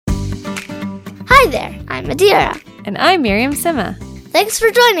Hi there, I'm Adira. And I'm Miriam-Simma. Thanks for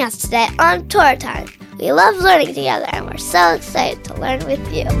joining us today on Torah Time. We love learning together and we're so excited to learn with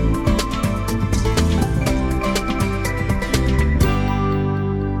you.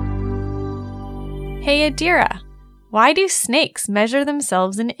 Hey Adira, why do snakes measure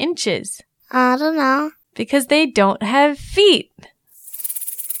themselves in inches? I don't know. Because they don't have feet.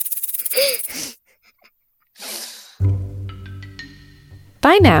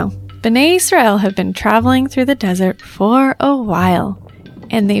 By now, Bnei Israel have been traveling through the desert for a while,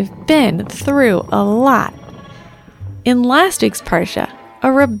 and they've been through a lot. In last week's Parsha,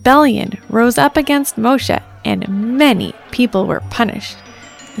 a rebellion rose up against Moshe, and many people were punished,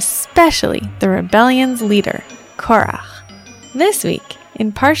 especially the rebellion's leader, Korach. This week,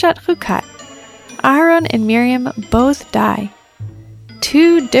 in Parashat Hukkat, Aaron and Miriam both die.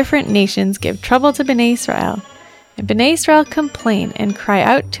 Two different nations give trouble to Bnei Israel, and Bnei Israel complain and cry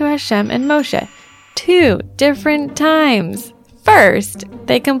out to Hashem and Moshe 2 different times. First,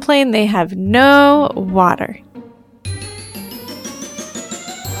 they complain they have no water.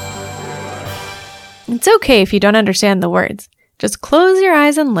 It's okay if you don't understand the words. Just close your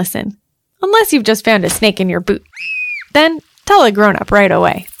eyes and listen, unless you've just found a snake in your boot. Then tell a grown-up right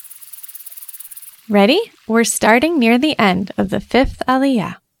away. Ready? We're starting near the end of the 5th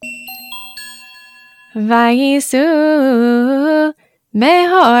Aliyah. Vayisu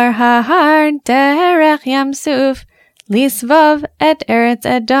mehor hahar derech Yam Suf lisvav et eretz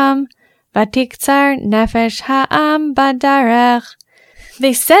Edom vatiktzar nefesh ha'am badarech.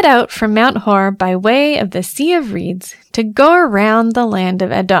 They set out from Mount Hor by way of the Sea of Reeds to go around the land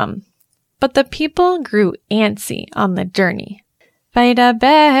of Edom. But the people grew antsy on the journey.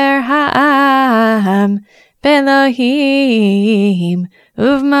 Vaydaber ha'am belohim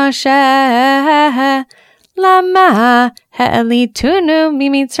uv'Moshe lama ha'elitunu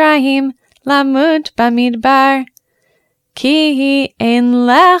mimitzrayim lamut bamidbar ki ein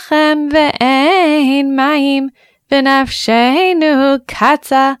lechem ve'ein mayim v'nafshenu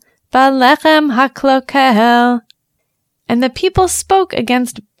katza b'lechem haklokel. And the people spoke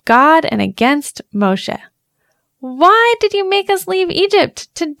against God and against Moshe. Why did you make us leave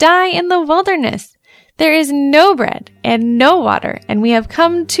Egypt to die in the wilderness? There is no bread and no water, and we have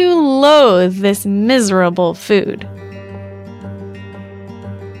come to loathe this miserable food.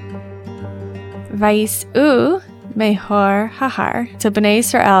 Vayis'u mehor hahar. So Bnei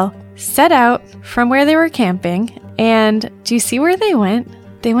Israel set out from where they were camping, and do you see where they went?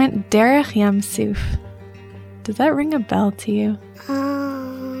 They went derech Yam Suf. Does that ring a bell to you?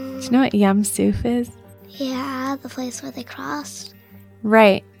 Do you know what Yam Suf is? Yeah, the place where they crossed.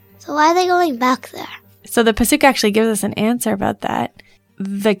 Right. So why are they going back there? So the Pasuk actually gives us an answer about that.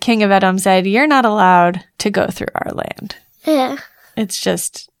 The king of Edom said, you're not allowed to go through our land. Yeah. It's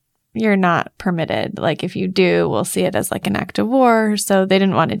just, you're not permitted. Like if you do, we'll see it as like an act of war. So they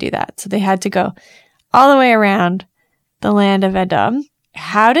didn't want to do that. So they had to go all the way around the land of Edom.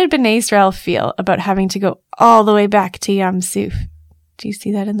 How did Bnei Israel feel about having to go all the way back to Yam Suf? Do you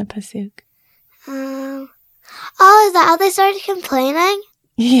see that in the Pasuk? Is that how they started complaining?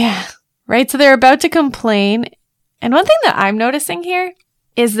 Yeah, right? So they're about to complain. And one thing that I'm noticing here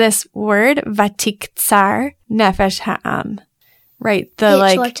is this word, vatiktzar nefesh ha'am. Right,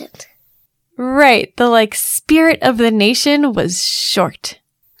 Shortened. Right, the spirit of the nation was short.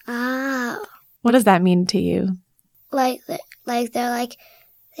 Oh. What does that mean to you? They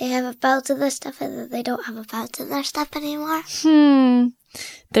have a belt in their stuff and then they don't have a belt in their stuff anymore.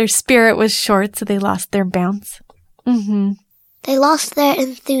 Their spirit was short, so they lost their bounce. They lost their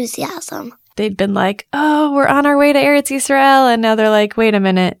enthusiasm. They'd been like, oh, we're on our way to Eretz Yisrael. And now they're like, wait a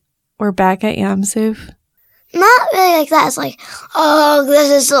minute, we're back at Yam Suf. Not really like that. It's like, oh, this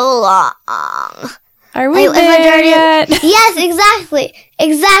is so long. Are we there yet? Yes,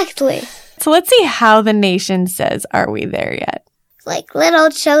 exactly. So let's see how the nation says, are we there yet? Like little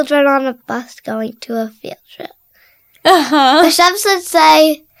children on a bus going to a field trip. Hashem should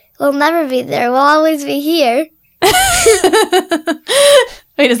say, we'll never be there. We'll always be here.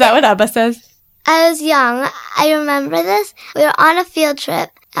 Wait, is that what Abba says? I was young. I remember this. We were on a field trip,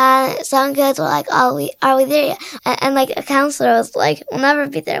 and some kids were like, are we there yet? And like a counselor was like, we'll never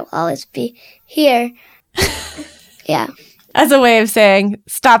be there. We'll always be here. Yeah. As a way of saying,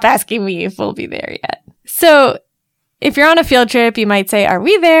 stop asking me if we'll be there yet. So if you're on a field trip, you might say, are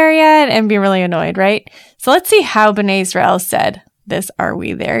we there yet? And be really annoyed, right? So let's see how Bnei Israel said this, are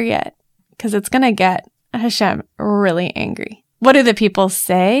we there yet? Because it's going to get Hashem really angry. What do the people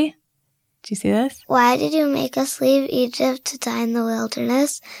say? Do you see this? Why did you make us leave Egypt to die in the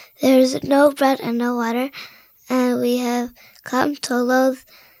wilderness? There is no bread and no water, and we have come to loathe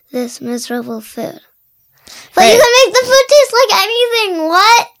this miserable food. But you can make the food taste like anything.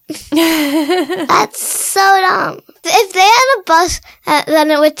 What? That's so dumb. If they had a bus,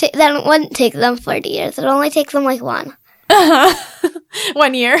 then it wouldn't take them 40 years. It would only take them like one.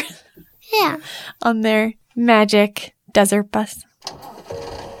 1 year. Yeah. On their magic desert bus.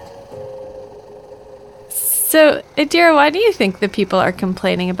 So, Adira, why do you think the people are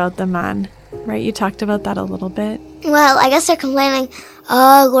complaining about the mann? Right, you talked about that a little bit. Well, I guess they're complaining,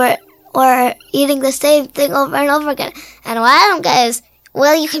 we're eating the same thing over and over again. And what I don't get is,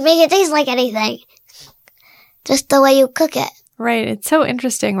 well, you can make it taste like anything. Just the way you cook it. Right, it's so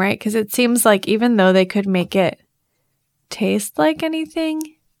interesting, right? Because it seems like even though they could make it taste like anything,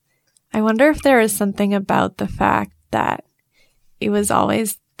 I wonder if there is something about the fact that it was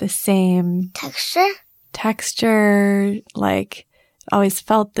always the same texture, like always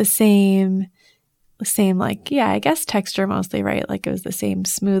felt the same, like, yeah, I guess texture mostly, right? Like it was the same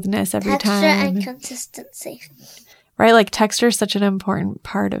smoothness every time. Texture and consistency. Right, like texture is such an important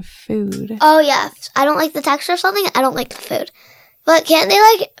part of food. Oh, yeah. I don't like the texture of something, I don't like the food. But can't they,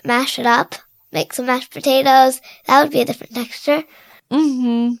 like, mash it up? Make some mashed potatoes? That would be a different texture.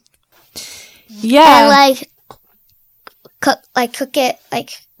 Mm-hmm. Yeah. And, cook it,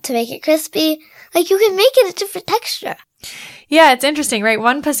 to make it crispy. Like, you can make it a different texture. Yeah, it's interesting, right?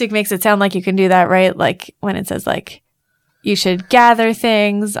 One pasuk makes it sound like you can do that, right? Like, when it says, like, you should gather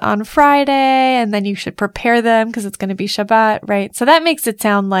things on Friday, and then you should prepare them because it's going to be Shabbat, right? So that makes it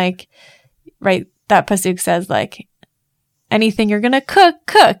sound like, right, that pasuk says, like, anything you're going to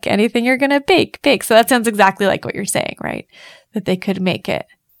cook. Anything you're going to bake. So that sounds exactly like what you're saying, right? That they could make it.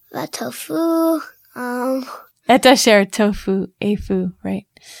 The tofu, Et asher tofu, efu, right?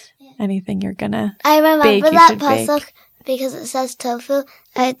 Yeah. Anything you're going to I remember bake, that pasuk because it says tofu.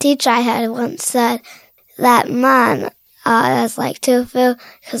 A teacher I had once said that mann is like tofu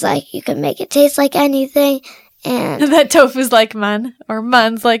because, like, you can make it taste like anything. And that tofu's like mann, or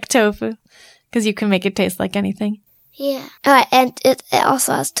mann's like tofu because you can make it taste like anything. Yeah. All right, and it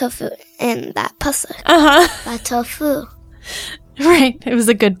also has tofu in that pasuk. That tofu. Right, it was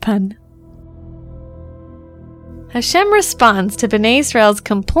a good pun. Hashem responds to Bnei Israel's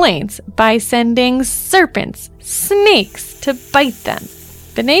complaints by sending serpents, snakes, to bite them.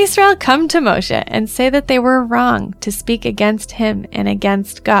 Bnei Israel come to Moshe and say that they were wrong to speak against him and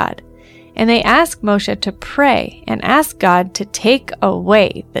against God. And they ask Moshe to pray and ask God to take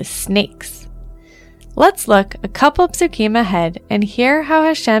away the snakes. Let's look a couple psukim ahead and hear how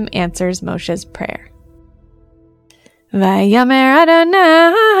Hashem answers Moshe's prayer. Vayomer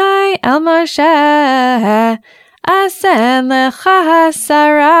Adonai el Moshe, Asen lecha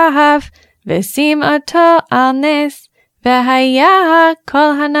sarav, v'sim oto al nes, v'haya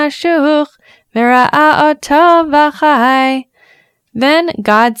kol hanashuch, v'ra'a oto v'chai. Then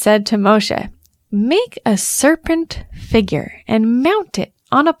God said to Moshe, make a serpent figure and mount it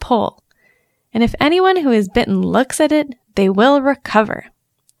on a pole. And if anyone who is bitten looks at it, they will recover.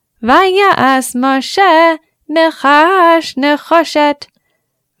 Vayas Moshe nechash nechoshet,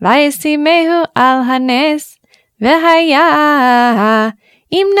 vayasimehu al hanes, v'haya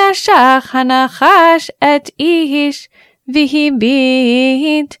im nashach hanachash et ish,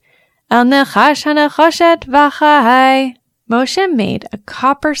 v'hibit al nechash hanachoshet v'chai. Moshe made a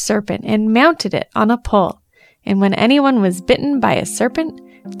copper serpent and mounted it on a pole. And when anyone was bitten by a serpent,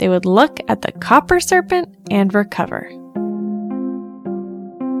 they would look at the copper serpent and recover.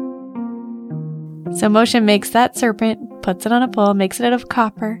 So Moshe makes that serpent, puts it on a pole, makes it out of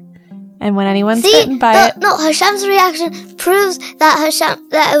copper, and when anyone's bitten by it... No, Hashem's reaction proves that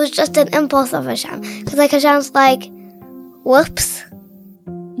it was just an impulse of Hashem. Because, like, Hashem's like, whoops.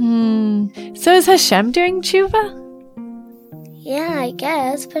 So is Hashem doing tshuva? Yeah, I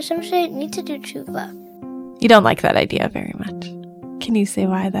guess. But Hashem shouldn't need to do tshuva. You don't like that idea very much. Can you say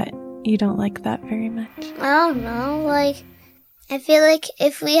why that you don't like that very much? I don't know. Like, I feel like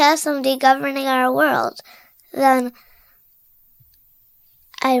if we have somebody governing our world, then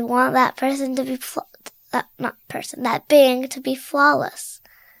I want that person to be that being to be flawless.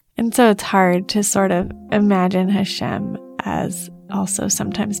 And so it's hard to sort of imagine Hashem as also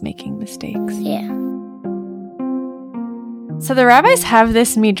sometimes making mistakes. Yeah. So the rabbis have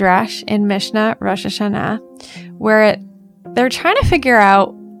this midrash in Mishnah Rosh Hashanah where they're trying to figure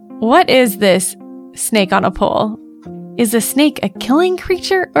out, what is this snake on a pole? Is a snake a killing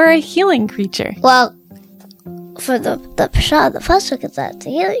creature or a healing creature? Well, for the Parashat, the pasuk is that it's a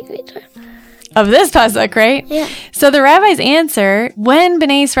healing creature. Of this pasuk, right? Yeah. So the rabbis answer, when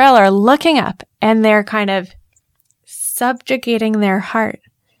Bnei Israel are looking up and they're kind of subjugating their heart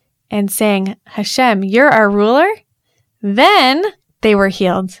and saying, Hashem, you're our ruler, then they were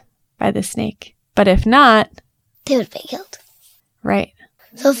healed by the snake. But if not, they would be killed. Right.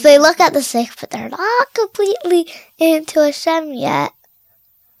 So if they look at the snake, but they're not completely into Hashem yet,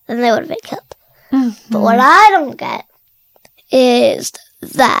 then they would have been killed. Mm-hmm. But what I don't get is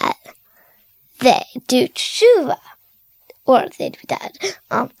that they do tshuva, or they do that.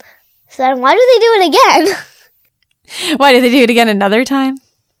 So then why do they do it again? Why do they do it again another time?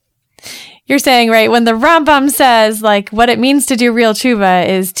 You're saying, right, when the Rambam says, like, what it means to do real tshuva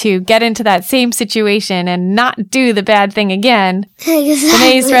is to get into that same situation and not do the bad thing again. Exactly.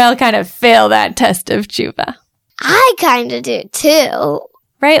 Bnei Israel kind of fail that test of tshuva. I kind of do, too.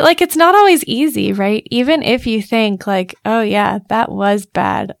 Right? Like, it's not always easy, right? Even if you think, like, oh, yeah, that was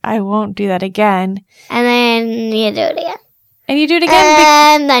bad. I won't do that again. And then you do it again. And you do it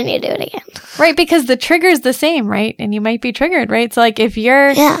again. And then you do it again. Right, because the trigger's the same, right? And you might be triggered, right? So, like, if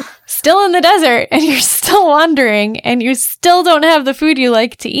you're still in the desert and you're still wandering and you still don't have the food you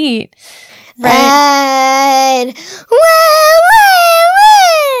like to eat, right?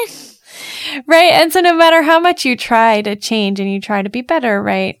 Right, and so no matter how much you try to change and you try to be better,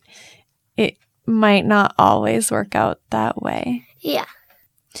 right, it might not always work out that way. Yeah.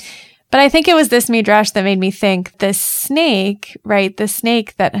 But I think it was this midrash that made me think the snake, right, the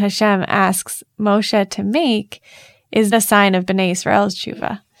snake that Hashem asks Moshe to make is the sign of Bnei Israel's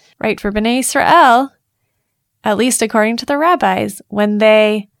tshuva, right? For Bnei Israel, at least according to the rabbis, when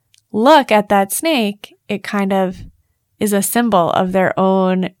they look at that snake, it kind of is a symbol of their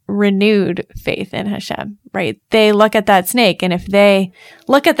own renewed faith in Hashem, right? They look at that snake, and if they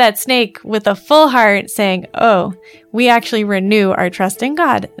look at that snake with a full heart saying, oh, we actually renew our trust in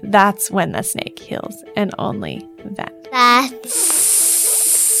God, that's when the snake heals, and only then. That's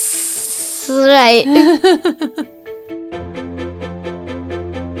right.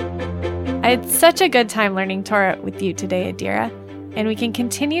 I had such a good time learning Torah with you today, Adira, and we can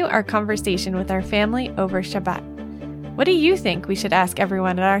continue our conversation with our family over Shabbat. What do you think we should ask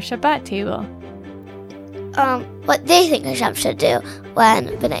everyone at our Shabbat table? What they think Hashem should do when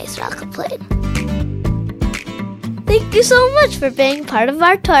Bnei Israel complain. Thank you so much for being part of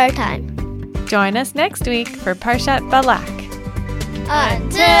our Torah time. Join us next week for Parashat Balak.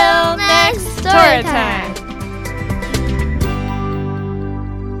 Until next Torah time.